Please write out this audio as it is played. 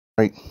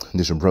Right,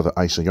 this is your brother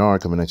Issachar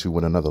coming at you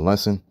with another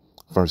lesson.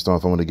 First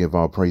off, I want to give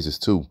all praises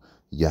to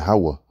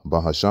Yahweh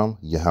Bahasham,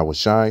 Yahweh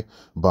Shai,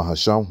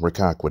 Bahasham,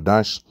 Rachaa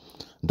Kwadash.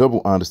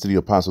 Double honors to the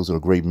apostles of the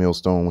great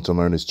millstone to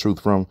learn this truth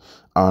from.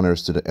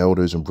 Honors to the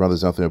elders and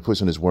brothers out there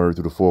pushing his word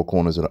through the four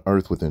corners of the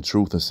earth within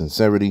truth and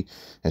sincerity.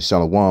 And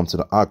shalom to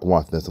the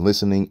Akwath that's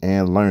listening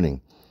and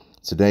learning.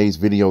 Today's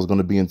video is going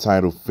to be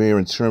entitled Fear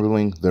and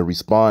Trembling, the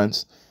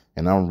Response.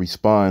 And I'll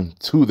respond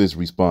to this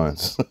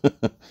response.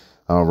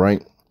 All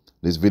right.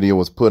 This video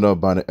was put up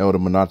by the elder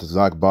Manasseh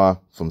Cubans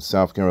from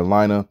South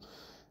Carolina,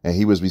 and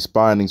he was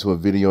responding to a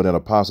video that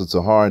Apostle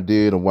Tahar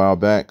did a while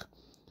back.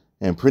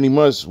 And pretty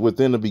much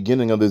within the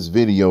beginning of this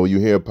video, you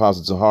hear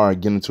Apostle Tahar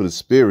get into the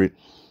spirit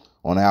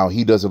on how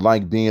he doesn't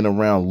like being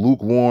around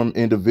lukewarm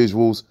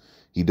individuals.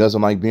 He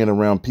doesn't like being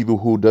around people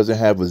who doesn't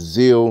have a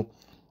zeal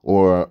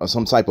or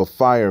some type of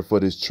fire for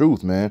this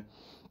truth, man.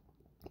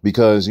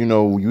 Because, you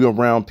know, you're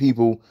around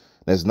people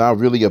that's not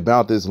really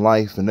about this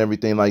life and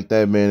everything like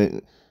that,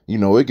 man. You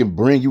know, it can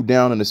bring you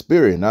down in the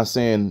spirit. Not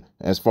saying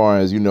as far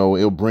as, you know,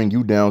 it'll bring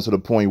you down to the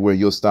point where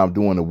you'll stop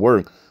doing the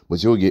work,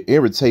 but you'll get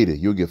irritated.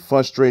 You'll get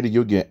frustrated.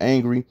 You'll get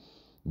angry.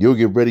 You'll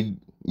get ready.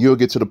 You'll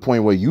get to the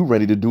point where you're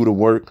ready to do the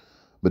work,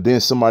 but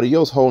then somebody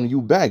else holding you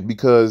back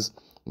because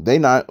they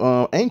not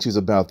anxious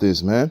about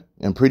this, man.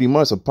 And pretty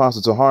much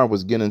Apostle Tahar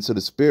was getting into the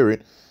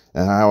spirit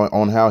and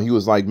how he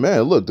was like,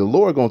 man, look, the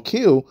Lord going to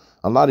kill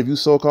a lot of you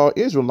so-called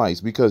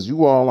Israelites because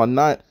you all are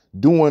not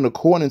doing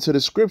according to the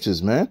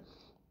scriptures, man.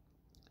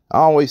 I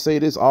always say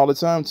this all the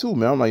time, too,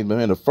 man. I'm like,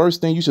 man, the first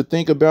thing you should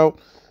think about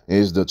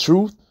is the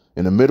truth.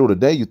 In the middle of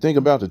the day, you think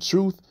about the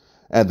truth.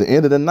 At the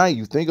end of the night,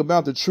 you think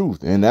about the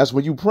truth. And that's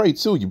when you pray,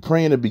 too. You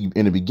pray in the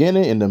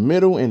beginning, in the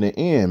middle, in the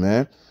end,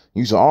 man.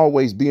 You should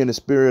always be in the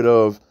spirit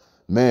of,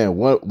 man,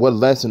 what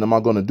lesson am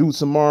I going to do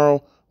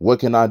tomorrow? What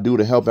can I do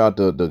to help out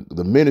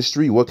the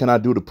ministry? What can I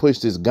do to push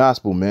this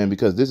gospel, man?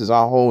 Because this is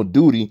our whole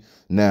duty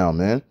now,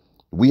 man.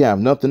 We have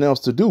nothing else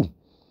to do.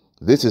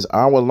 This is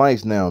our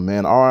life now,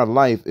 man. Our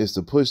life is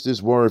to push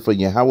this word for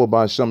Yahweh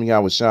Bahasham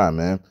Yahweh Shai,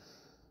 man.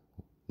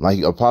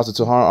 Like Apostle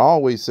Tahar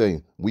always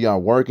say, we are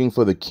working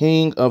for the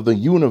King of the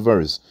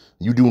universe.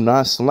 You do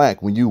not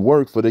slack when you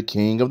work for the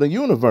King of the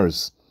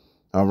universe.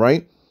 All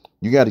right?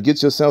 You got to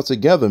get yourself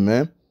together,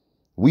 man.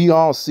 We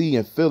all see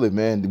and feel it,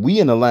 man.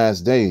 We in the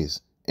last days.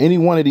 Any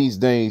one of these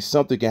days,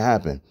 something can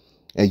happen.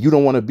 And you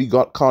don't want to be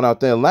caught out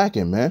there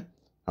lacking, man.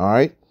 All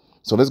right?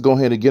 So let's go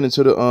ahead and get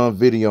into the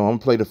video. I'm going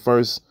to play the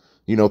first,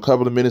 you know,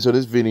 couple of minutes of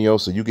this video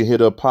so you can hear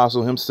the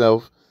apostle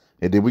himself,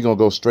 and then we're going to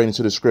go straight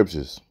into the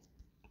scriptures.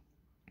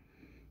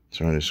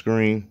 Turn the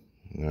screen.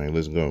 All right,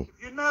 let's go.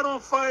 If you're not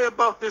on fire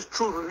about this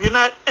truth, if you're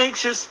not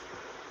anxious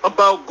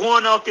about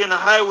going out there in the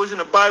highways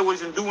and the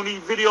byways and doing these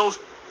videos,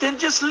 then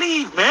just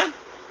leave, man.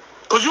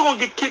 Because you're going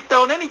to get kicked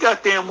out any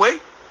goddamn way.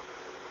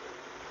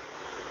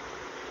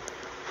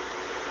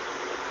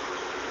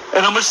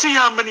 And I'm going to see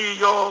how many of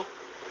y'all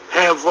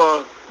have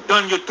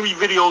done your 3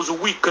 videos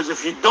a week, because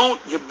if you don't,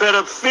 you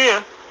better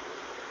fear.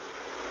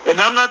 And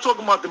I'm not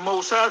talking about the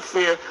Most High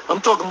fear.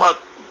 I'm talking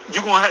about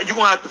you're gonna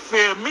have to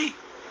fear me,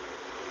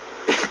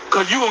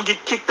 because you're gonna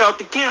get kicked out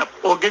the camp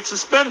or get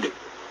suspended.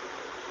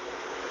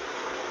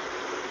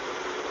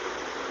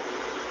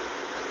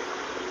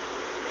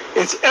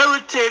 It's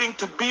irritating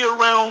to be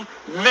around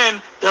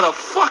men that are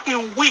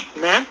fucking weak,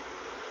 man.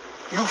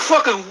 You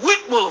fucking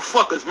weak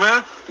motherfuckers,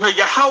 man. May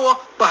Yahweh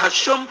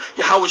Bahasham,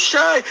 Yahweh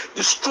Shai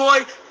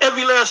destroy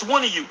every last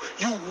one of you.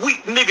 You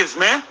weak niggas,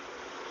 man.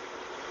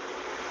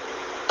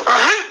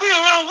 I hate being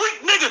around weak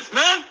niggas,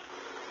 man.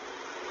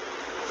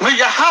 May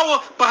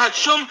Yahweh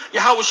Bahasham,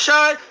 Yahweh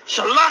Shai,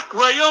 Shalak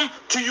Rayam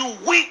to you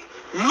weak,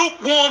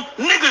 lukewarm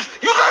niggas.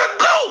 You gotta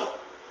go.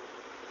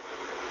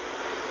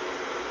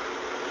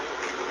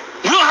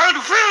 You don't have to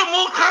fear the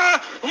Most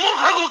High. The Most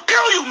High gonna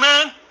kill you,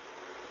 man.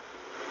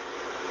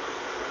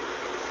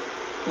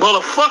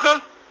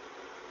 Motherfucker,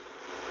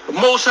 the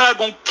Most High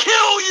gonna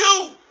kill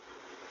you.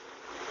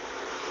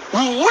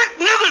 You weak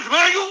niggas,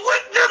 man. You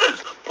weak niggas.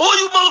 All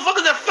you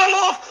motherfuckers that fell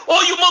off, all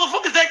you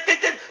motherfuckers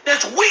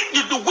that's weak,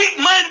 you're the weak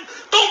minded.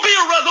 Don't be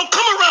around. Don't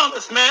come around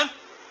us, man.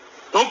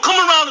 Don't come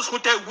around us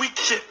with that weak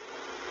shit.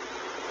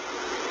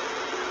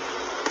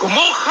 The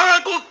Most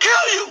High gonna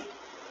kill you.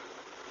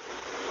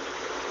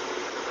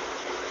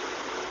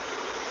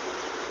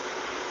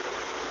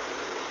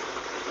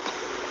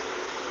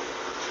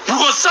 You're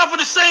going to suffer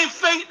the same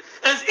fate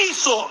as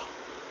Esau.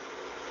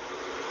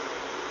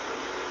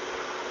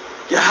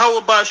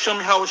 Yahweh Bahasham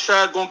Yahweh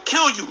Shai is going to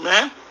kill you,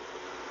 man.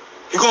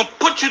 He's going to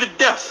put you to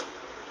death.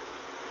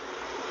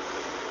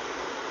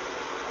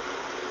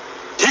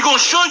 He's going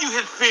to show you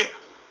his fear.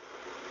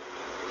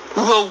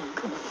 Well,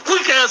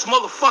 weak-ass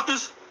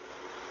motherfuckers.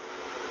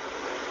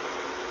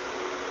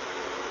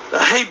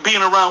 I hate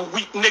being around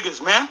weak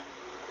niggas, man.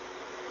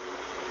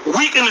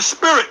 Weak in the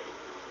spirit.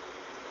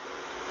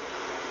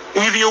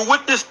 Either you're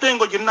with this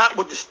thing or you're not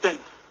with this thing.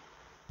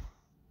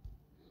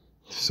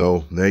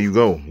 So there you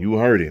go. You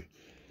heard it.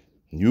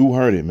 You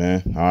heard it,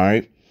 man. All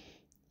right.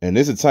 And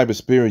this is the type of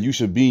spirit you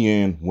should be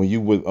in when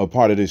you were a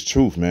part of this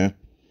truth, man.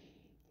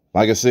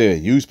 Like I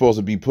said, you supposed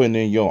to be putting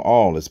in your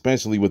all,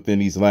 especially within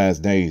these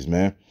last days,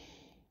 man.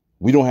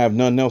 We don't have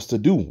nothing else to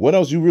do. What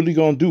else you really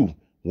gonna do?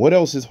 What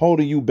else is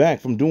holding you back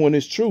from doing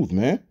this truth,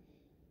 man?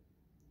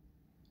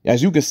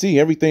 As you can see,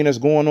 everything that's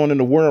going on in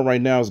the world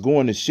right now is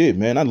going to shit,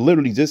 man. I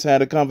literally just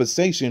had a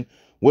conversation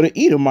with an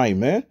Edomite,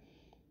 man.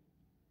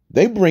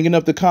 They bringing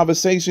up the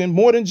conversation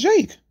more than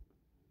Jake.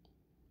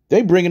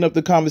 They bringing up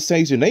the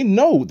conversation. They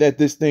know that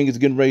this thing is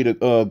getting ready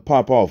to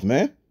pop off,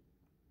 man.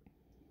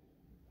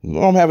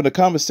 I'm having a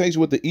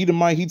conversation with the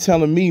Edomite. He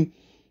telling me,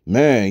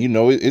 man, you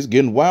know, it's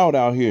getting wild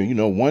out here. You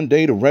know, one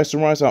day the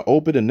restaurants are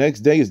open. The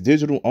next day it's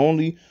digital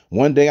only.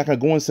 One day I can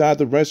go inside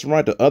the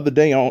restaurant. The other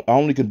day I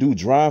only can do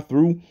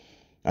drive-through.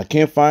 I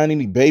can't find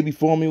any baby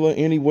formula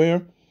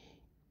anywhere.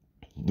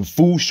 The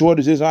food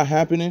shortages are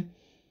happening.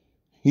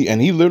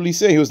 He literally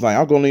said, he was like,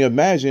 I can only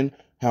imagine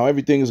how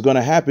everything is going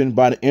to happen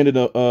by the end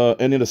of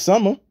the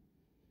summer.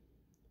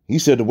 He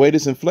said the way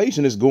this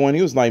inflation is going,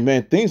 he was like,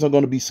 man, things are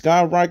going to be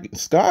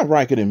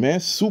skyrocketing, man,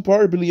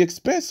 superbly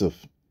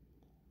expensive.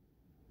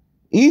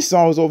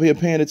 Esau is over here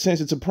paying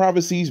attention to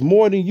prophecies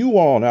more than you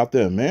all out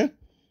there, man.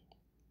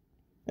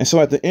 And so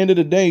at the end of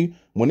the day,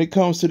 when it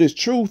comes to this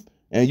truth,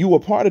 and you are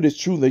part of this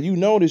truth, and you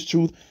know this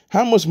truth,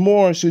 how much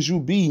more should you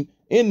be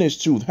in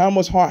this truth?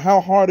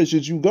 How harder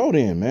should you go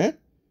then, man?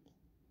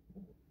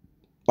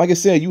 Like I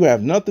said, you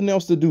have nothing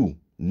else to do.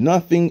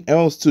 Nothing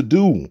else to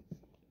do.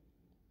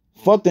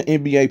 Fuck the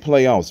NBA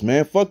playoffs,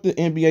 man. Fuck the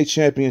NBA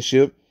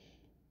championship.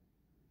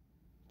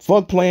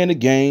 Fuck playing the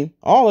game.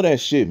 All of that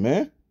shit,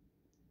 man.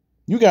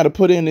 You got to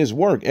put in this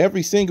work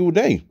every single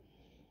day.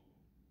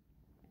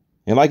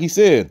 And like he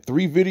said,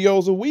 3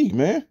 videos a week,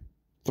 man.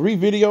 3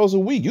 videos a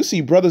week. You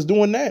see brothers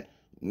doing that.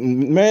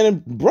 Man,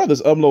 and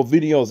brothers upload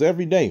videos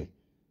every day.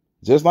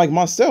 Just like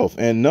myself.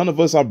 And none of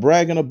us are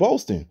bragging or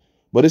boasting.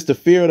 But it's the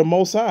fear of the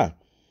Most High.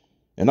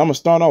 And I'm going to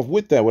start off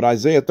with that, with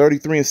Isaiah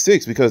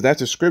 33:6, because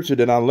that's a scripture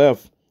that I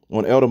left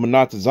on Elder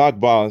Manasseh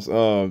Cubans'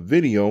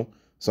 video.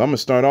 So I'm going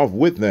to start off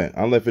with that.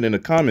 I left it in the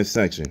comment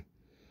section.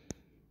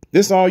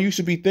 This is all you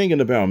should be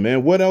thinking about,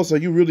 man. What else are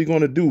you really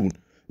going to do?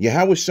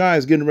 Yahushua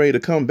is getting ready to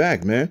come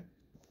back, man.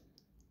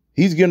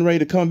 He's getting ready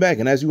to come back.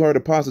 And as you heard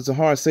Apostle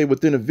Tahar say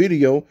within the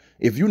video,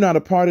 if you're not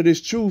a part of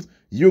this truth,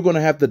 you're going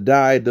to have to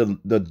die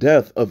the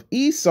death of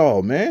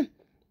Esau, man.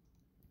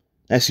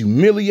 That's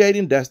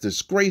humiliating. That's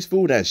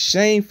disgraceful. That's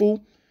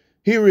shameful.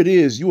 Here it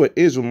is. You are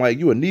Israelite.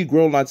 You a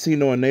Negro,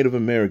 Latino, and Native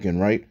American,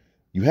 right?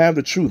 You have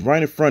the truth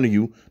right in front of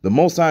you. The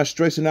Most High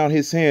stretching out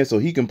his hand so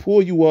he can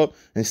pull you up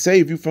and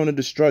save you from the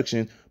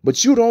destruction.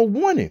 But you don't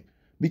want it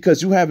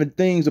because you having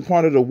things a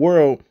part of the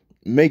world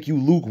make you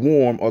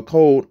lukewarm or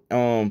cold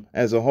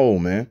as a whole,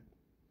 man.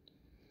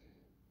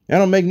 That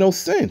don't make no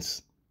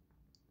sense.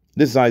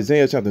 This is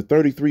Isaiah chapter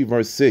 33,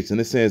 verse 6, and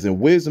it says, "And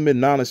wisdom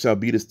and knowledge shall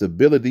be the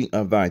stability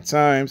of thy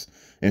times,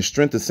 and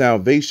strength of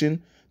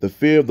salvation. The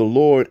fear of the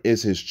Lord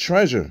is his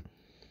treasure."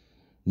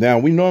 Now,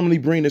 we normally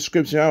bring the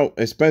scripture out,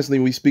 especially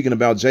when we're speaking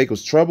about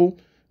Jacob's trouble,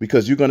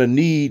 because you're going to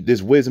need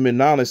this wisdom and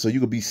knowledge so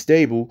you can be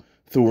stable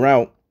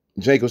throughout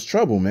Jacob's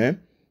trouble, man.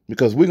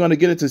 Because we're going to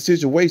get into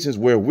situations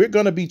where we're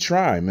going to be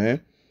tried,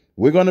 man.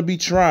 We're going to be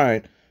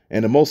tried,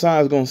 and the Most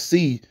High is going to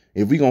see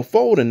if we're going to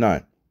fold or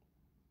not.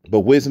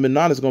 But wisdom and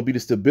knowledge is going to be the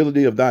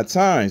stability of thy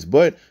times.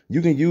 But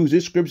you can use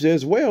this scripture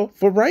as well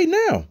for right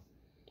now.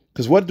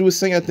 Because what do it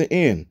say at the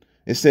end?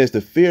 It says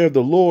the fear of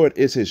the Lord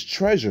is his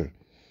treasure.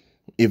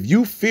 If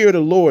you fear the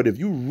Lord, if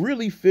you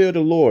really fear the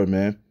Lord,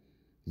 man,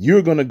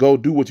 you're going to go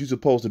do what you're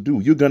supposed to do.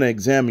 You're going to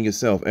examine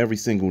yourself every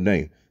single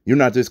day. You're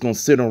not just going to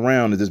sit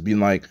around and just be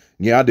like,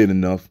 yeah, I did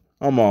enough.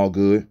 I'm all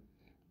good.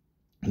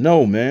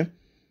 No, man.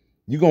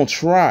 You're going to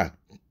try.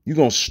 You're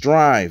going to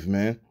strive,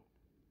 man,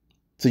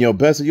 to your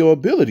best of your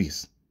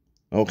abilities.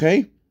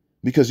 Okay?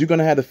 Because you're going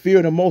to have the fear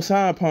of the Most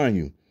High upon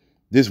you.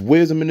 This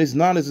wisdom and this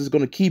knowledge is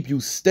going to keep you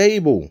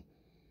stable.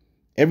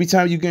 Every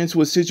time you get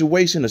into a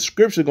situation, a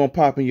scripture going to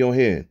pop in your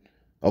head.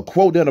 A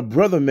quote that a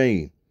brother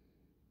made.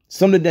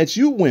 Something that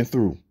you went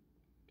through.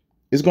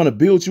 It's going to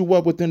build you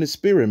up within the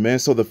spirit, man.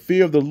 So the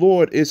fear of the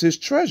Lord is his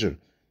treasure.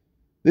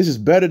 This is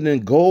better than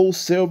gold,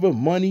 silver,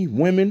 money,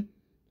 women,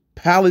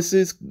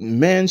 palaces,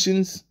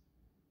 mansions,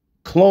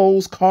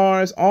 clothes,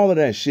 cars, all of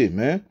that shit,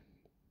 man.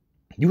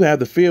 You have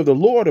the fear of the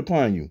Lord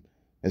upon you.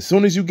 As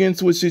soon as you get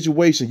into a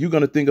situation, you're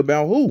going to think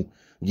about who?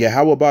 Yeah,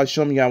 how about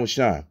Shem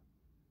Yahushua?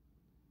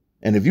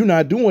 And if you're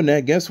not doing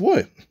that, guess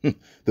what?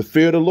 The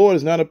fear of the Lord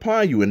is not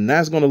upon you. And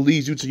that's going to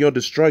lead you to your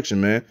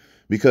destruction, man.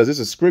 Because it's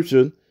a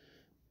scripture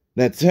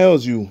that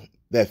tells you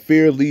that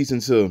fear leads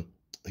into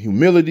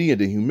humility,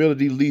 and the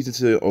humility leads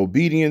into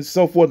obedience,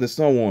 so forth and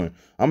so on.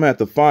 I'm going to have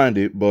to find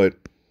it, but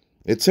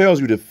it tells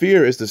you the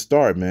fear is the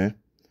start, man.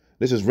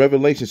 This is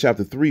Revelation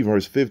chapter 3,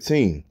 verse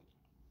 15.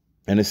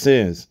 And it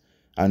says,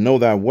 "I know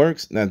thy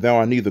works, that thou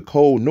art neither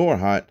cold nor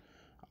hot.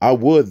 I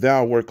would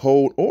thou were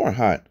cold or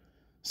hot.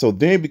 So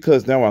then,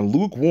 because thou art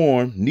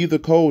lukewarm, neither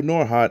cold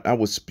nor hot, I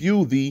will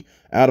spew thee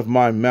out of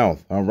my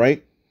mouth." All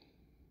right.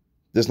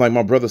 Just like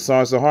my brother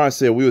Tahar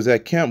said, we was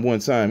at camp one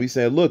time. He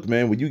said, look,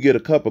 man, when you get a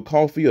cup of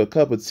coffee or a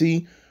cup of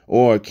tea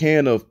or a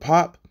can of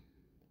pop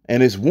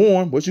and it's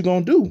warm, what you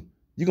gonna do?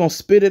 You're gonna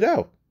spit it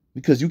out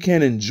because you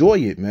can't enjoy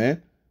it,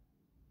 man.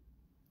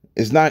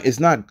 It's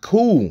not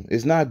cool.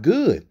 It's not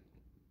good.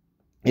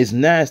 It's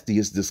nasty.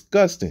 It's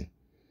disgusting.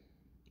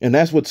 And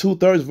that's what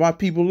 2/3 of our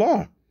people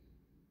are.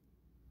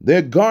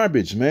 They're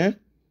garbage, man.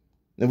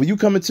 And when you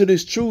come into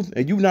this truth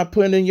and you not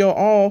putting in your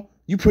all,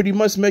 you pretty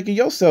much making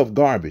yourself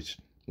garbage.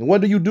 And what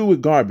do you do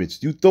with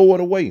garbage? You throw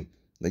it away.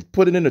 They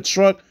put it in the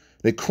truck.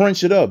 They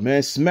crunch it up,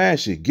 man.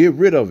 Smash it. Get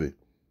rid of it.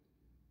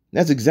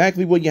 That's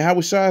exactly what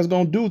Yahushua is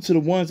going to do to the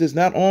ones that's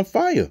not on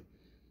fire.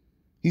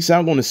 He said,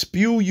 I'm going to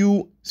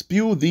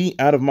spew thee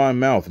out of my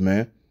mouth,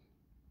 man.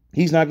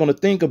 He's not going to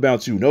think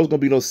about you. Those going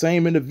to be those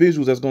same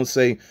individuals that's going to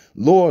say,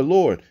 Lord,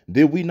 Lord,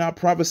 did we not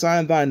prophesy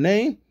in thy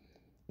name?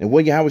 And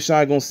what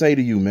Yahushua going to say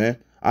to you, man?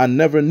 I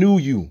never knew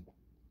you.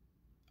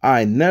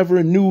 I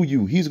never knew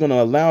you. He's going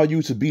to allow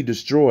you to be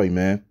destroyed,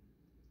 man.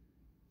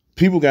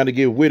 People got to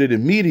get with it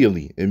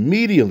immediately.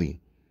 Immediately.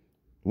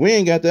 We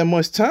ain't got that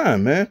much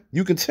time, man.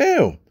 You can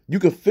tell. You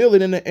can feel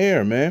it in the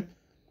air, man.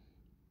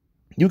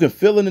 You can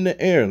feel it in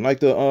the air. Like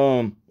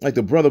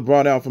the brother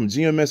brought out from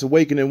GMS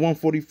Awakening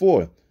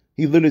 144.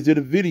 He literally did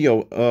a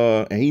video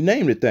and he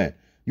named it that.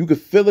 You can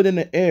feel it in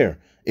the air.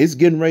 It's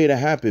getting ready to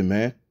happen,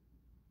 man.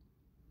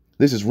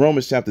 This is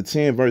Romans chapter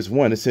 10, verse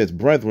 1. It says,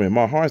 brethren,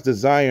 my heart's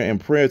desire and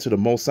prayer to the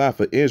Most High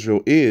for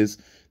Israel is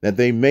that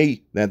they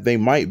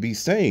might be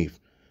saved.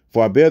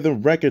 For I bear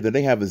them record that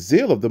they have a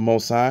zeal of the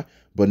Most High,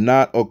 but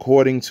not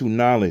according to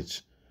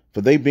knowledge.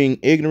 For they being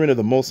ignorant of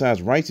the Most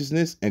High's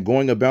righteousness and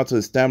going about to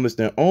establish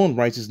their own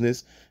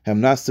righteousness, have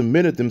not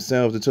submitted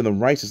themselves unto the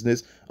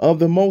righteousness of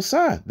the Most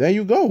High. There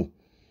you go.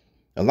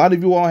 A lot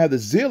of you all have the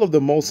zeal of the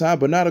Most High,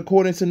 but not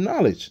according to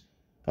knowledge.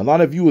 A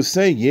lot of you will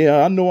say,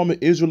 yeah, I know I'm an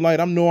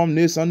Israelite. I know I'm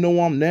this. I know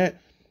I'm that.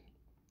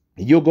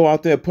 And you'll go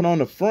out there, put on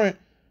the front.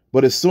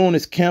 But as soon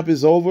as camp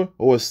is over,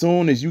 or as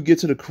soon as you get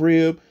to the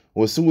crib,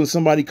 or as soon as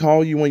somebody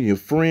call you, when your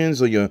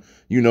friends or your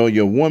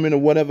woman or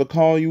whatever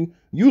call you,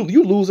 you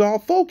lose all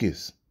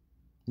focus.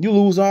 You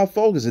lose all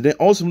focus. And then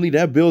ultimately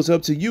that builds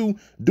up to you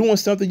doing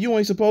something you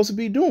ain't supposed to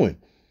be doing.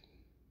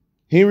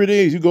 Here it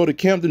is. You go to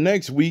camp the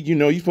next week,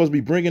 you're supposed to be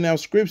bringing out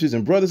scriptures,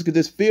 and brothers could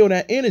just feel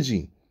that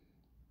energy.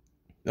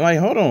 They're like,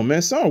 hold on,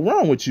 man, something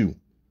wrong with you.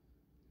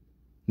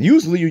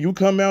 Usually you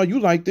come out,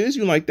 you like this,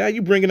 you like that,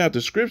 you bringing out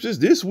the scriptures.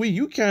 This week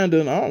you kind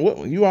of,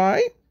 you all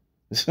right?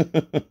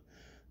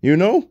 You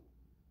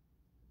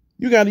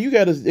got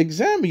to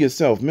examine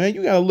yourself, man.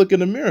 You got to look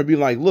in the mirror and be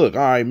like, look, all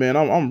right, man,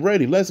 I'm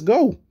ready. Let's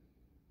go.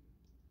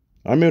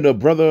 I remember the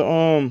brother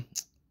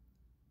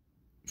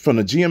from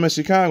the GMS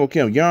Chicago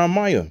camp,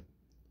 Jeremiah.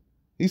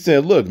 He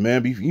said, look,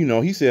 man,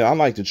 he said, I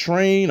like to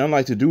train. I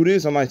like to do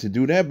this. I like to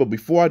do that. But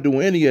before I do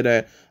any of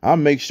that, I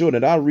make sure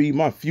that I read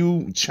my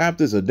few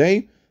chapters a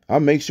day. I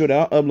make sure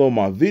that I upload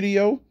my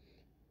video.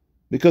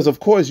 Because, of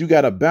course, you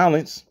got to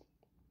balance.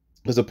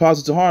 Because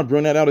Apostle Tahar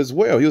brought that out as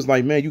well. He was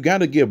like, man, you got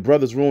to give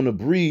brothers room to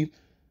breathe.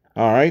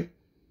 All right.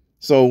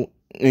 So,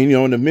 in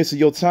the midst of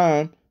your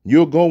time,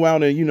 you'll go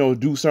out and,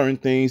 do certain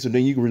things. And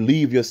then you can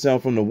relieve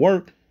yourself from the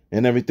work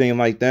and everything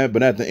like that.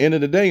 But at the end of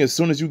the day, as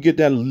soon as you get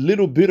that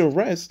little bit of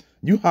rest,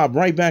 you hop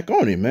right back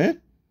on it,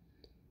 man.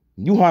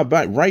 You hop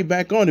right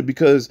back on it,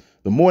 because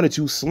the more that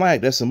you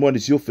slack, that's the more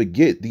that you'll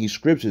forget these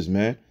scriptures,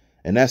 man.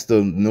 And that's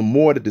the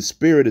more that the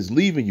spirit is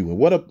leaving you. And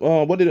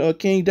what did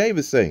King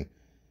David say?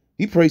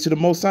 He prayed to the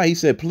Most High. He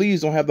said, please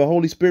don't have the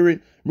Holy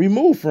Spirit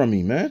removed from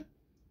me, man.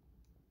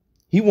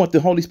 He wants the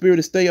Holy Spirit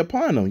to stay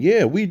upon him.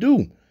 Yeah, we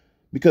do.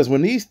 Because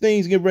when these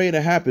things get ready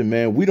to happen,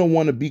 man, we don't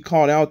want to be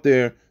caught out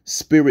there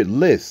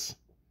spiritless.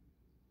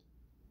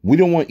 We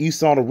don't want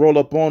Esau to roll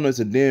up on us,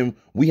 and then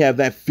we have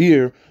that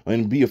fear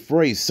and be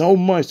afraid so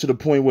much to the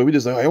point where we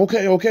just like,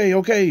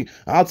 okay,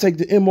 I'll take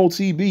the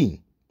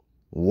MOTB.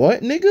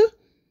 What, nigga?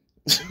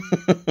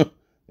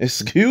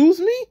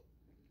 Excuse me?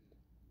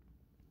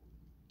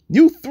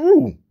 You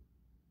through.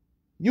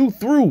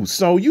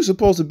 So you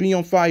supposed to be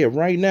on fire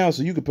right now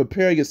so you can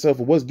prepare yourself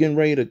for what's getting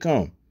ready to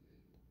come.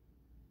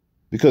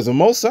 Because the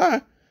Most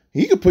High,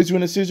 he could put you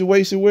in a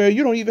situation where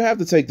you don't even have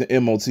to take the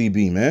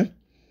MOTB, man.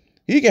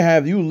 He can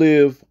have you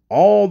live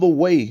all the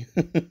way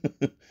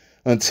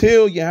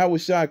until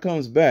Yahushua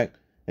comes back,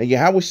 and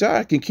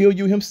Yahushua can kill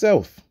you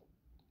himself.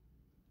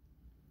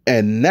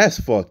 And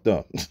that's fucked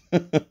up.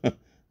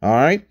 All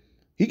right.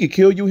 He can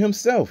kill you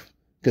himself,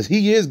 because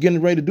he is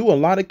getting ready to do a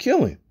lot of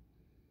killing.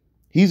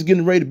 He's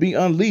getting ready to be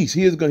unleashed.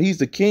 He's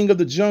the king of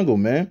the jungle,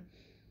 man.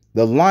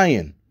 The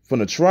lion from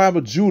the tribe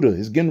of Judah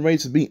is getting ready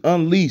to be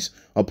unleashed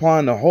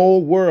upon the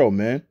whole world,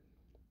 man.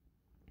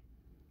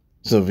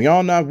 So if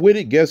y'all not with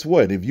it, guess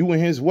what? If you in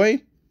his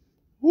way,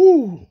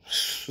 whoo,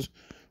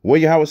 what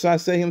Yahushua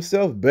say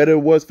himself, better it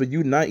was for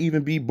you not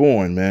even be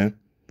born, man.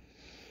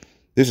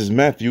 This is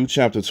Matthew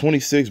chapter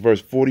 26,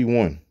 verse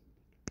 41.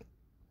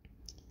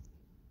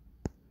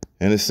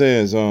 And it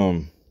says,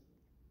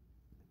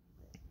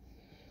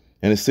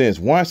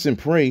 watch and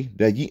pray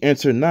that ye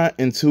enter not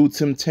into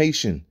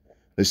temptation.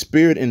 The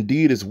spirit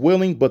indeed is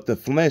willing, but the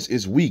flesh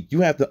is weak.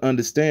 You have to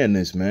understand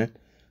this, man.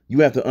 You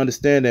have to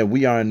understand that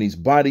we are in these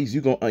bodies. You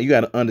got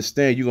to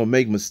understand you're going to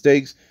make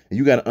mistakes, and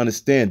you got to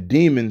understand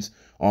demons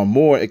are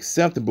more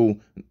acceptable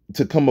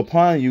to come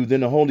upon you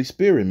than the Holy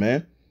Spirit,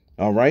 man.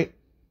 All right.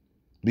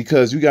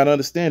 Because you got to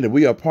understand that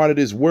we are part of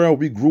this world.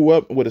 We grew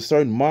up with a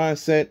certain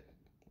mindset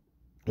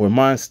or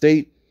mind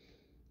state.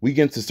 We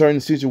get into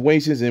certain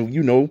situations and,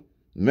 you know,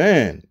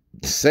 man,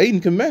 Satan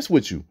can mess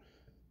with you.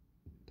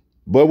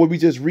 But what we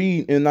just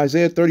read in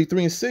Isaiah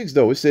 33:6,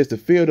 though, it says the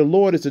fear of the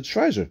Lord is a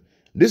treasure.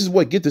 This is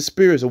what get the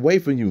spirits away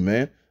from you,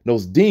 man.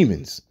 Those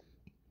demons.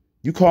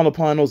 You call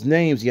upon those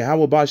names,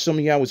 Yahweh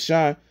Ba'Shem Yahweh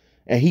Shai,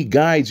 and he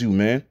guides you,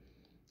 man.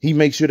 He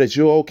makes sure that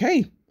you're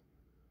okay.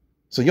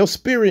 So your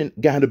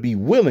spirit got to be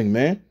willing,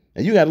 man.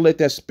 And you got to let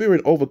that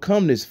spirit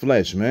overcome this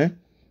flesh, man.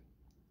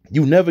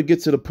 You never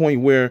get to the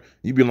point where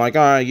you be like,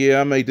 all right,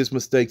 yeah, I made this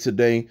mistake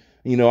today.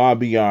 You know, I'll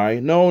be all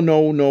right. No,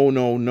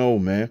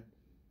 man.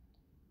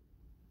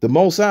 The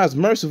Most High is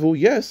merciful,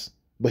 yes,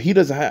 but he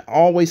doesn't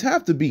always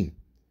have to be.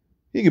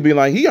 He could be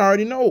like, he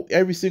already know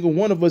every single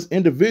one of us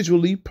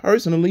individually,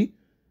 personally.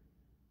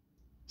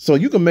 So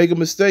you can make a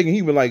mistake and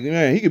he be like,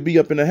 man, he could be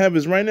up in the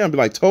heavens right now and be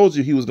like, told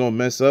you he was going to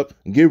mess up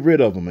and get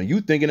rid of him. And you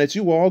thinking that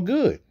you all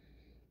good.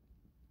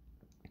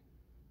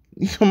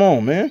 Come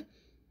on, man.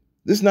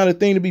 This is not a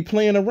thing to be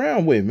playing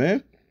around with,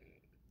 man.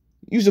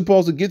 You're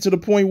supposed to get to the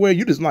point where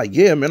you just like,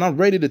 yeah, man, I'm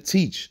ready to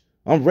teach.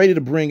 I'm ready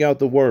to bring out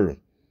the word.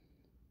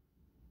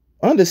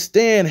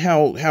 Understand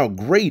how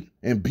great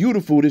and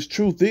beautiful this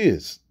truth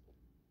is.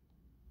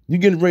 You're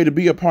getting ready to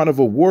be a part of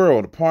a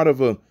world, a part of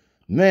a,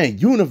 man,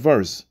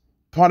 universe,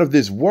 part of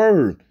this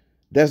word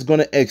that's going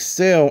to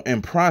excel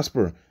and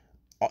prosper,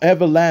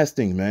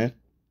 everlasting, man.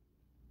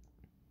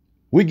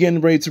 We're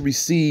getting ready to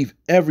receive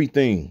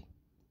everything.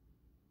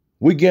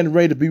 We're getting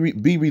ready to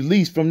be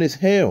released from this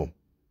hell.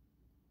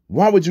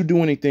 Why would you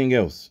do anything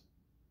else?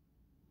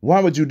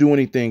 Why would you do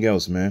anything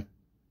else, man?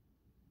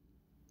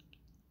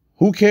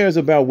 Who cares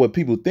about what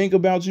people think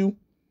about you?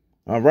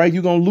 All right,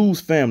 you're going to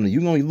lose family.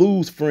 You're going to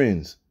lose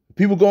friends.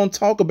 People going to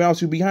talk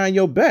about you behind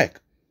your back.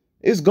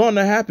 It's going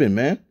to happen,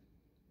 man.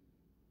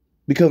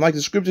 Because like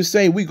the scriptures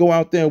say, we go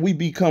out there and we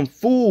become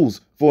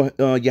fools for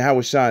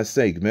Yahweh Shai's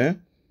sake,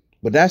 man.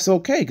 But that's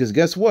okay, because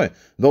guess what?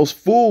 Those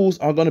fools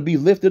are going to be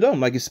lifted up,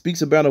 like it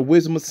speaks about in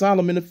Wisdom of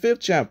Solomon in the 5th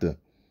chapter.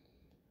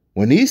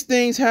 When these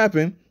things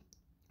happen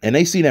and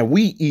they see that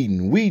we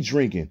eating, we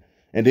drinking,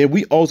 and then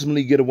we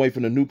ultimately get away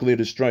from the nuclear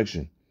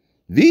destruction,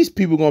 these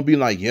people are going to be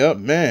like, yep,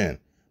 man,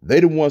 they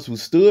the ones who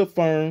stood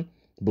firm,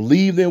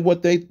 believed in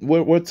what they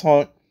were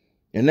taught,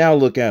 and now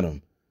look at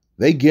them.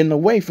 They getting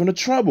away from the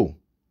trouble.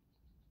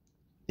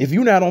 If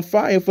you're not on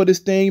fire for this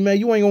thing, man,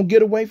 you ain't going to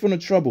get away from the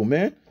trouble,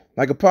 man.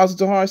 Like Apostle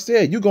Tahar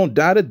said, you're going to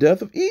die the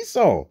death of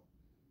Esau.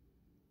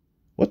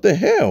 What the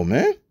hell,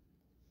 man?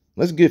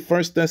 Let's get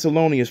 1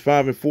 Thessalonians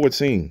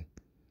 5:14.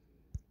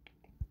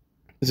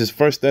 This is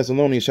 1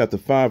 Thessalonians chapter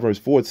 5, verse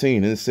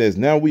 14. And it says,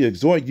 now we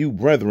exhort you,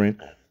 brethren,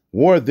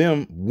 warn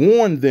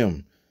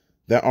them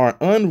that are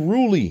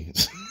unruly.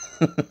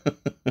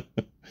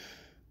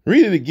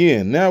 Read it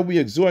again. Now we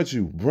exhort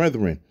you,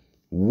 brethren,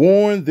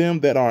 warn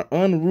them that are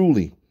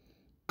unruly.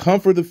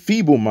 Comfort the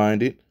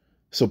feeble-minded,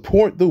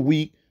 support the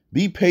weak,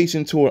 be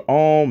patient toward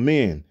all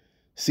men.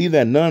 See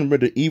that none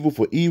render evil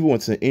for evil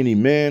unto any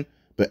man,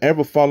 but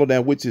ever follow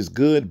that which is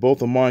good,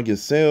 both among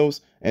yourselves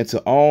and to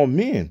all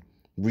men.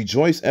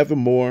 Rejoice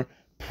evermore,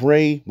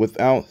 pray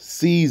without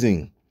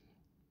ceasing.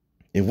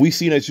 If we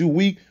see that you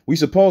weak, we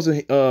supposed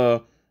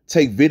to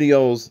take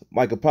videos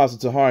like Apostle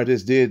Tahar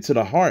just did to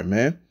the heart,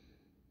 man.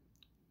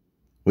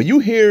 When you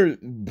hear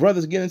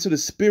brothers get into the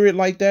spirit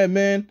like that,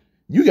 man,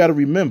 you got to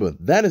remember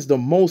that is the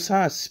Most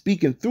High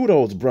speaking through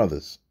those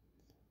brothers.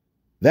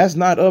 That's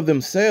not of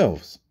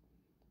themselves.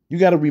 You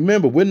got to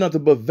remember, we're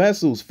nothing but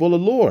vessels full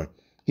of Lord.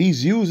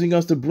 He's using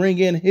us to bring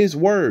in his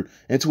word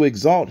and to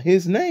exalt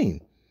his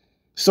name.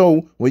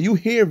 So when you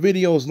hear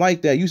videos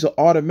like that, you should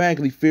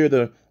automatically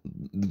fear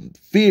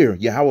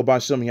Yahweh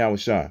Ba'Shem Yahweh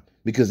Shai,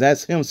 because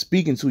that's him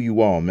speaking to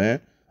you all, man,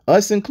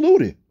 us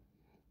included.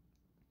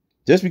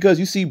 Just because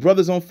you see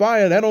brothers on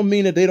fire, that don't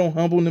mean that they don't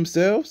humble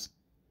themselves.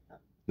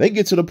 They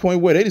get to the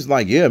point where they just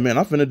like, yeah, man,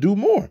 I'm finna do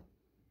more.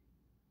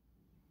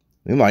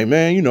 They're like,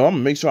 man, you know, I'm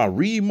gonna make sure I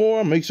read more.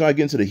 I'm make sure I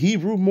get into the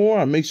Hebrew more.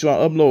 I make sure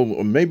I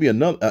upload maybe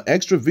an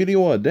extra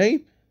video a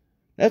day.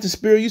 That's the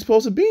spirit you're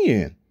supposed to be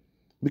in.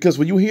 Because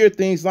when you hear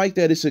things like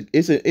that,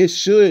 it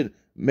should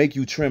make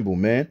you tremble,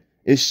 man.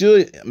 It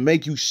should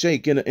make you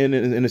shake in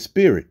the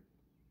spirit.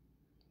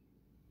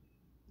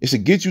 It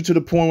should get you to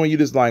the point where you're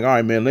just like, all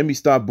right, man, let me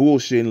stop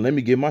bullshitting. Let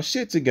me get my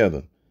shit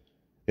together.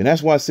 And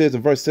that's why it says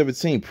in verse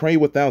 17, pray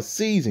without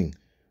ceasing.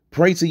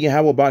 Pray to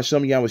Yahweh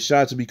Ba'Shem Yahweh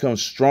Shai to become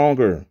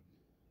stronger.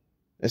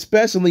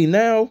 Especially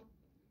now.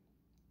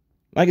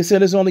 Like I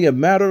said, it's only a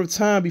matter of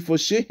time before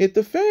shit hit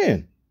the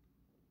fan.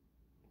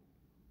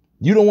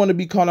 You don't want to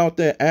be caught out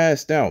there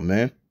assed out,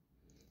 man.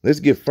 Let's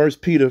get 1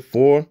 Peter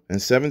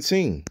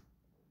 4:17.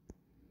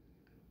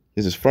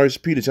 This is 1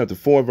 Peter chapter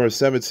 4, verse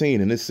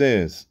 17. And it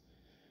says,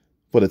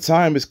 for the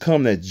time has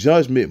come that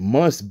judgment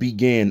must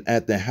begin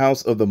at the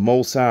house of the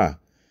Most High.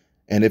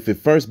 And if it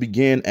first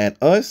began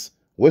at us,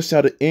 what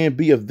shall the end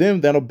be of them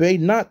that obey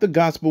not the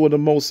gospel of the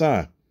Most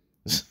High?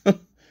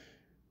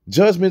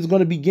 Judgment is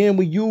going to begin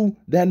with you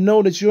that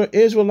know that you're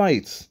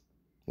Israelites.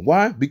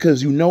 Why?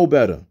 Because you know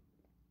better.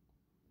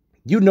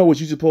 You know what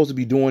you're supposed to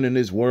be doing in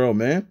this world,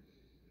 man.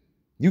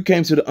 You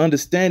came to the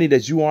understanding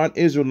that you are an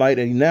Israelite,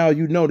 and now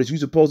you know that you're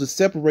supposed to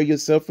separate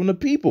yourself from the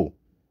people.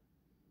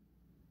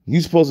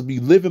 You're supposed to be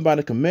living by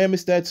the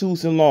commandments,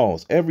 statutes, and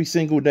laws every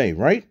single day,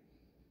 right?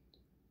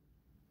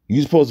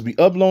 You're supposed to be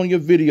uploading your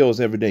videos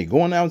every day,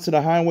 going out into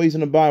the highways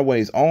and the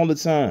byways all the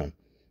time,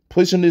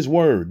 pushing this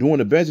word, doing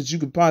the best that you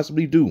could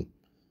possibly do.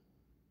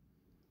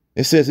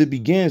 It says it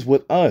begins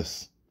with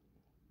us.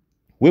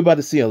 We're about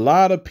to see a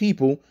lot of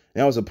people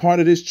that was a part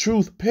of this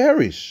truth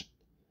perish,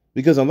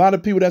 because a lot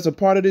of people that's a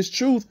part of this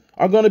truth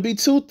are going to be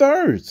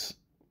 2/3.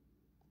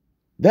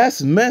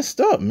 That's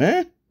messed up,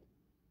 man.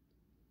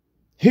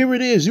 Here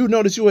it is. You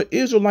know that you're an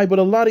Israelite, but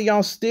a lot of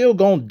y'all still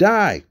going to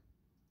die.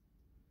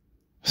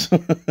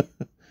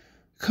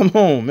 Come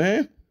on,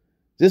 man.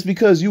 Just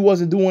because you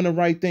wasn't doing the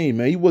right thing,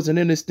 man. You wasn't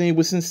in this thing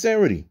with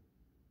sincerity.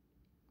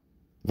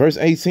 Verse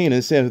 18,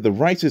 it says, the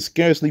righteous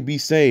scarcely be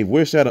saved.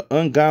 Where shall the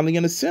ungodly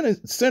and the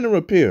sinner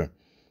appear?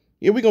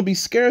 Yeah, we're going to be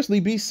scarcely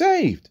be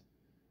saved.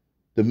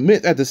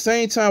 At the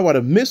same time, while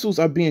the missiles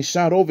are being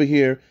shot over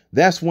here,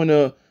 that's when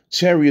the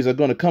chariots are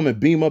going to come and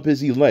beam up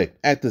his elect.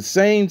 At the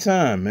same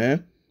time,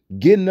 man,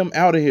 getting them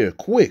out of here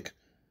quick.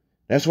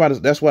 That's why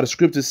the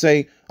scriptures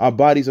say our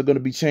bodies are going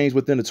to be changed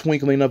within the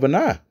twinkling of an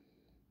eye.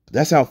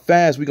 That's how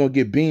fast we're going to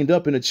get beamed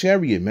up in a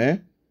chariot,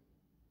 man.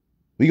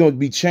 We're going to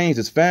be changed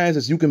as fast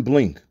as you can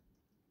blink.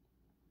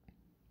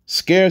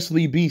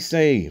 Scarcely be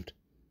saved.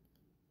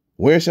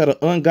 Where shall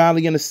the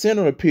ungodly and the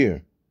sinner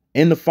appear?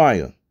 In the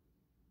fire.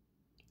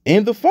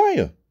 In the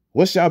fire.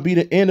 What shall be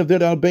the end of them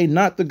that obey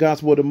not the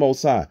gospel of the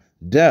Most High?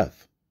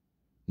 Death,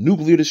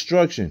 nuclear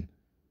destruction,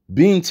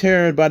 being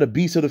terrored by the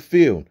beasts of the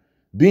field,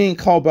 being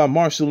caught by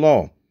martial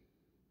law.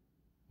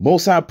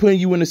 Most High putting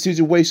you in a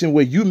situation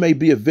where you may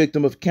be a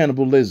victim of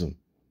cannibalism.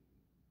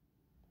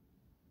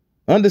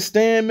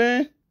 Understand,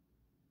 man?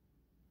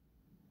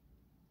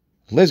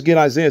 Let's get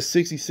Isaiah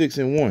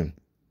 66:1.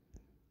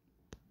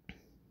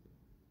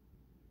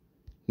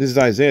 This is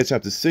Isaiah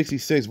chapter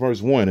 66,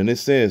 verse 1. And it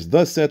says,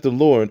 thus saith the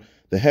Lord,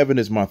 the heaven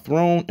is my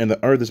throne and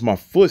the earth is my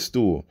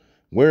footstool.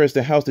 Where is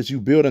the house that you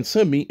build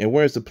unto me? And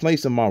where is the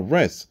place of my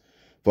rest?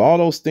 For all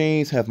those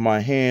things hath my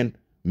hand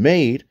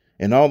made,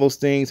 and all those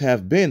things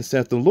have been,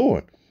 saith the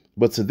Lord.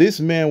 But to this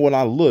man will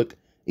I look,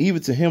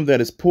 even to him that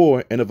is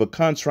poor and of a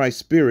contrite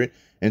spirit,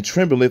 and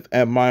trembleth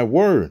at my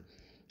word.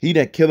 He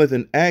that killeth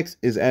an axe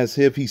is as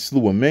if he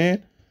slew a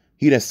man.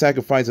 He that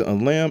sacrificeth a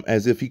lamb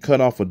as if he cut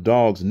off a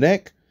dog's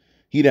neck.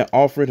 He that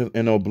offereth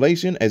an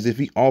oblation as if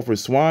he offered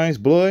swine's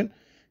blood.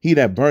 He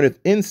that burneth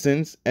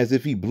incense as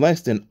if he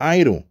blessed an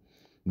idol.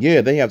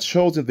 Yeah, they have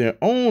chosen their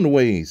own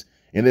ways,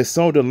 and their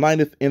soul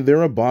delighteth in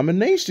their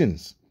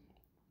abominations.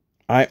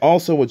 I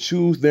also will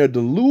choose their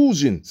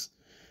delusions,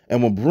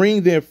 and will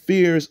bring their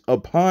fears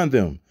upon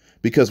them.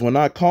 Because when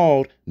I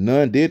called,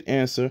 none did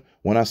answer.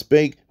 When I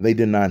spake, they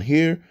did not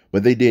hear.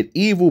 But they did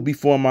evil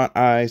before my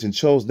eyes, and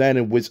chose that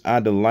in which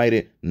I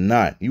delighted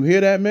not. You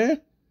hear that,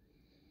 man?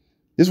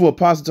 This is what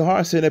Apostle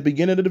Tahar said at the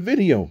beginning of the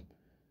video.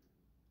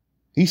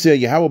 He said,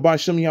 Yahweh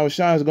Ba'Shem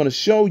Yahushua is going to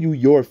show you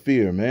your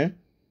fear, man.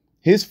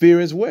 His fear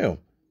as well.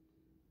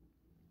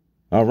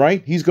 All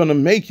right? He's going to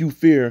make you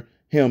fear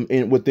him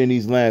within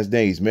these last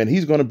days, man.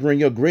 He's going to bring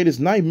your greatest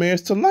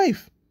nightmares to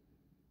life.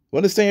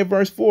 What does it say in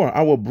verse 4?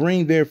 I will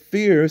bring their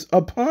fears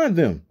upon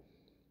them.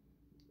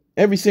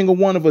 Every single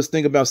one of us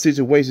think about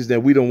situations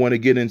that we don't want to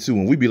get into.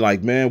 And we be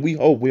like, man, we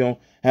hope we don't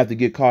have to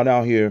get caught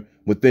out here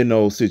within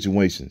those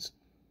situations.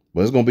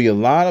 But there's going to be a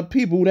lot of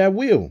people that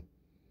will.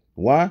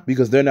 Why?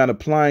 Because they're not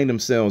applying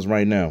themselves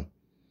right now.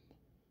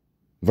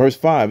 Verse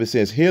 5, it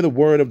says, hear the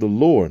word of the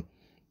Lord,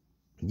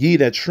 ye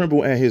that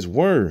tremble at his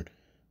word.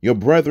 Your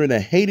brethren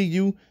that hated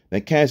you,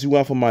 that cast you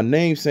out for my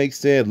name's sake,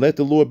 said, let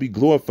the Lord be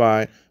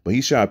glorified, but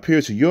he shall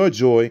appear to your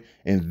joy,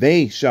 and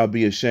they shall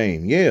be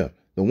ashamed. Yeah,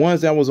 the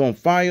ones that was on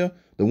fire,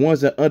 the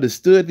ones that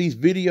understood these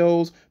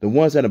videos, the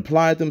ones that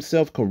applied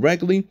themselves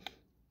correctly,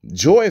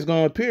 joy is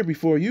going to appear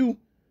before you.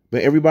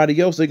 But everybody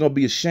else, they're going to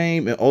be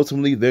ashamed, and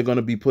ultimately they're going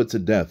to be put to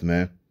death,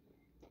 man.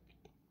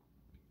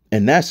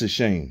 And that's a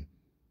shame.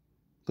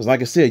 Because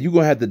like I said, you're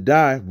going to have to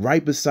die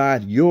right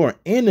beside your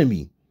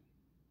enemy.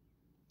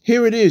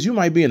 Here it is. You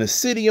might be in a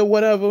city or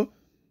whatever.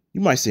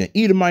 You might see an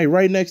Edomite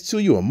right next to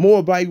you, a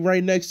Moabite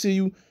right next to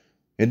you.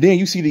 And then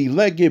you see the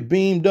elect get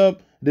beamed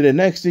up. Then the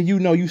next thing you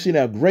know, you see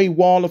that great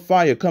wall of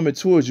fire coming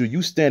towards you.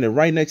 You standing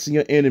right next to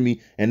your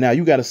enemy. And now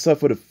you got to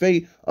suffer the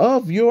fate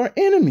of your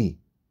enemy.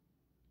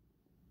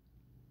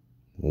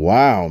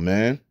 Wow,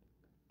 man.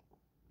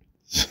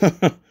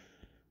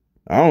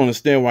 I don't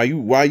understand why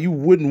you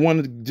wouldn't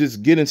want to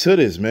just get into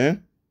this,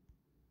 man.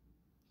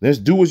 Let's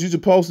do what you're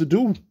supposed to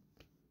do.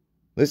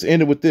 Let's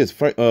end it with this.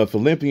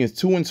 Philippians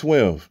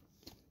 2:12.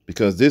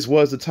 Because this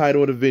was the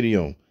title of the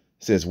video. It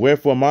says,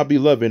 wherefore, my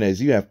beloved,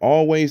 as you have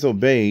always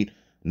obeyed,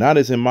 not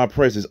as in my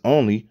presence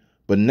only,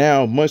 but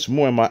now much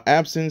more in my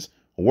absence,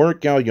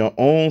 work out your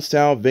own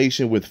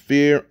salvation with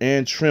fear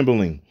and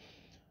trembling.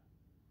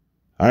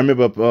 I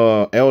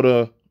remember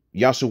Elder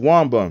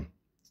Yashawamba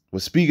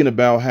was speaking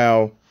about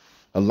how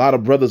a lot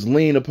of brothers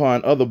lean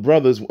upon other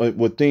brothers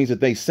with things that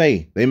they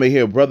say. They may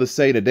hear a brother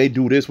say that they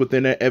do this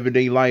within their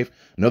everyday life.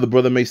 Another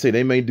brother may say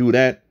they may do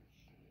that.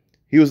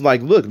 He was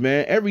like, look,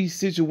 man, every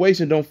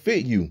situation don't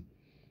fit you.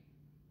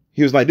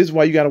 He was like, this is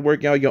why you got to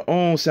work out your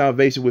own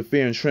salvation with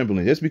fear and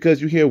trembling. Just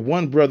because you hear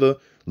one brother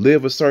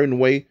live a certain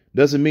way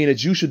doesn't mean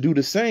that you should do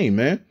the same,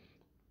 man.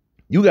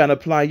 You got to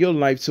apply your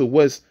life to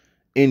what's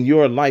in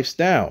your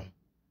lifestyle.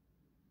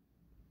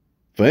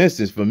 For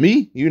instance, for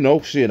me, you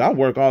know, shit, I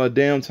work all the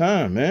damn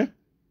time, man.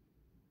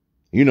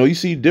 You know, you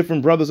see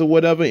different brothers or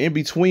whatever in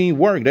between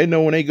work. They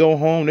know when they go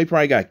home, they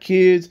probably got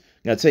kids,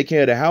 got to take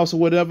care of the house or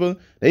whatever.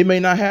 They may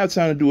not have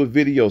time to do a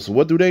video. So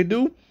what do? They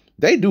do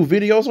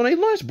videos on their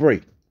lunch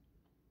break.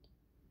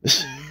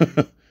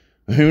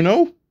 You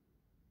know,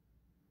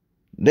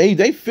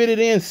 they fit it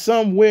in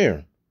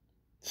somewhere.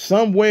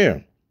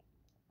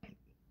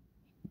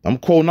 I'm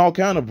quoting all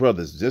kind of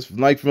brothers, just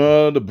like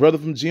from the brother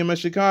from GMS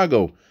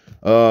Chicago,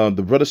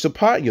 the brother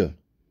Shapaya.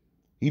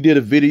 He did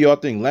a video, I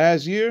think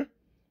last year,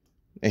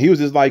 and he was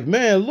just like,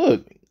 man,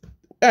 look,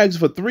 asked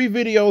for 3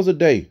 videos a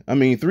day. I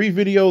mean, 3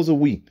 videos a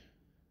week.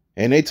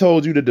 And they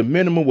told you that the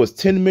minimum was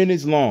 10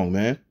 minutes long,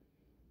 man.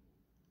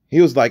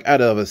 He was like,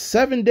 out of a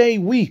 7-day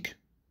week,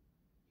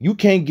 you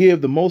can't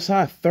give the Most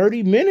High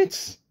 30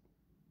 minutes?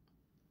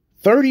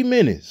 30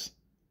 minutes.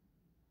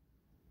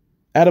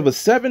 Out of a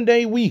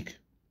 7-day week.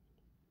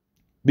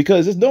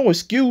 Because there's no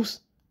excuse.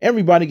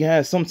 Everybody can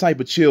have some type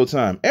of chill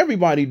time.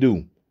 Everybody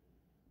do.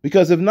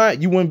 Because if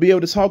not, you wouldn't be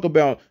able to talk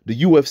about the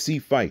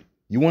UFC fight.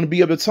 You want to be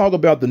able to talk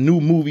about the new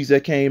movies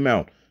that came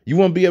out. You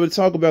want to be able to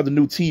talk about the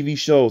new TV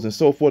shows and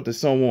so forth and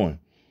so on.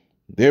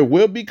 There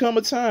will become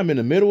a time in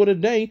the middle of the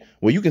day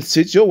where you can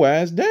sit your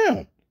ass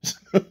down.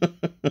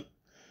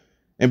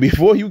 And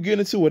before you get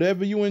into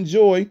whatever you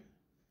enjoy,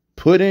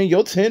 put in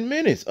your 10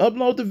 minutes.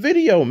 Upload the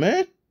video,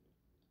 man.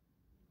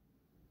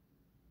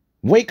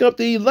 Wake up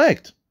the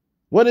elect.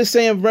 What does it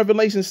say in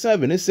Revelation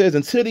 7? It says,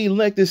 until the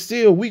elect is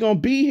sealed, we going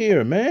to be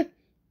here, man.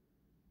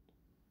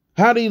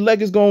 How the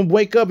elect is going to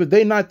wake up if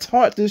they not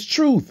taught this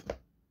truth?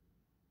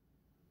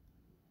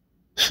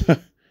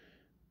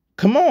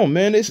 Come on,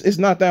 man. It's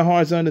not that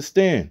hard to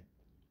understand.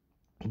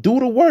 Do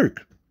the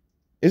work.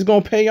 It's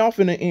going to pay off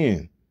in the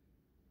end.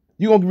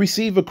 You're going to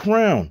receive a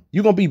crown.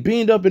 You're going to be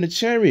beamed up in a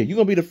chariot. You're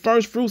going to be the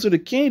first fruits of the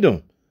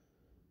kingdom.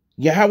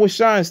 Yahweh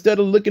Shai, instead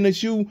of looking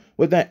at you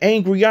with that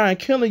angry eye and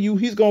killing you,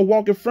 he's going to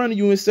walk in front of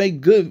you and say,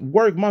 good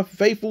work, my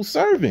faithful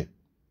servant.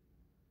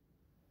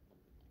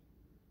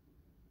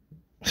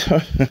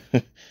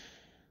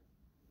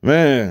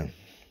 Man,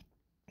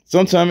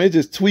 sometimes it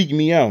just tweak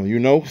me out, you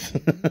know.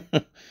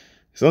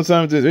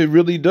 Sometimes it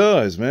really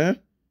does, man.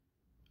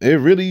 It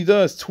really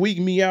does tweak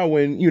me out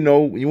when, you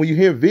know, when you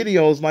hear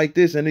videos like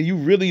this and then you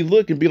really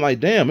look and be like,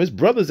 damn, there's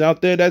brothers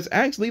out there that's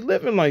actually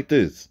living like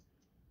this,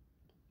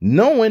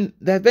 knowing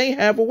that they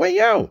have a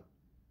way out.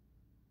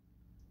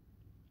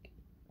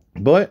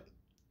 But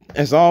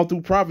it's all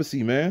through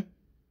prophecy, man.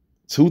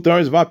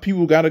 2/3 of our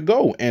people got to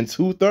go, and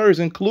 2/3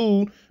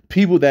 include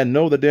people that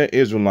know that they're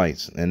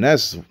Israelites, and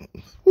that's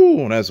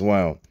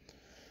wild.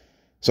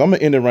 So I'm going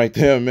to end it right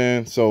there,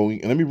 man. So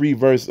let me read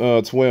verse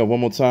 12 one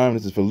more time.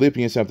 This is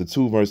Philippians chapter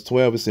 2, verse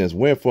 12. It says,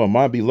 wherefore,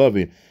 my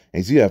beloved,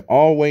 as you have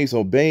always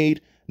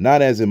obeyed,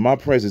 not as in my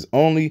presence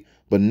only,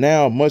 but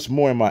now much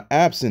more in my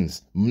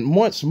absence.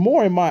 Much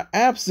more in my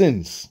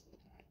absence.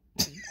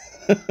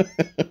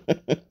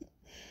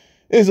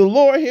 Is the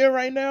Lord here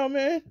right now,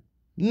 man?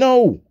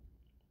 No.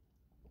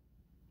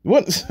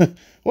 What does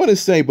it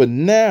say? But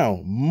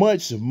now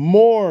much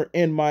more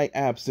in my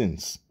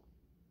absence.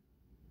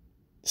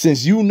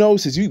 Since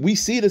we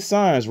see the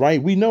signs,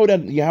 right? We know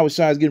that Yahweh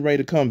Shai is getting ready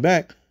to come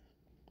back.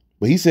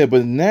 But he said,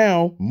 but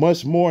now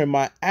much more in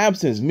my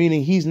absence,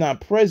 meaning he's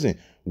not present.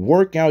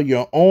 Work out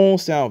your own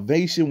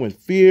salvation with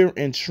fear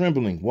and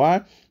trembling.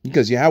 Why?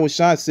 Because Yahweh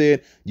Shai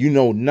said, you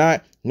know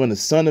not when the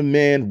Son of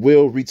Man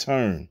will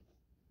return.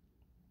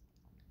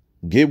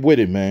 Get with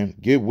it, man.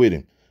 Get with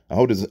it. I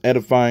hope this is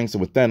edifying. So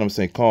with that, I'm going to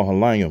say, call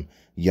Halayim,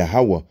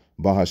 Yahweh,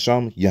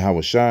 Bahasham,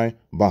 Yahweh Shai,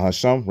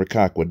 Bahasham,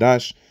 Rachaa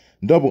Quadash.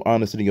 Double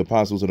honors to the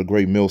apostles of the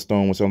great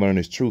millstone, which I learned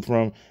this truth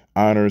from.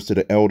 Honors to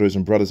the elders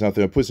and brothers out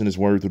there pushing this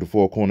word through the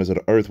 4 corners of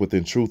the earth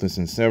within truth and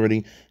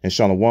sincerity. And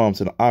shalom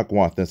to the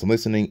Akwath that's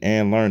listening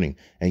and learning.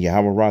 And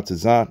Yahweh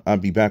Ratazah, I'll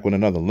be back with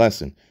another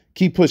lesson.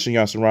 Keep pushing,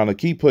 Yasharala.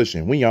 Keep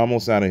pushing. We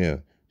almost out of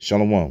here.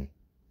 Shalom.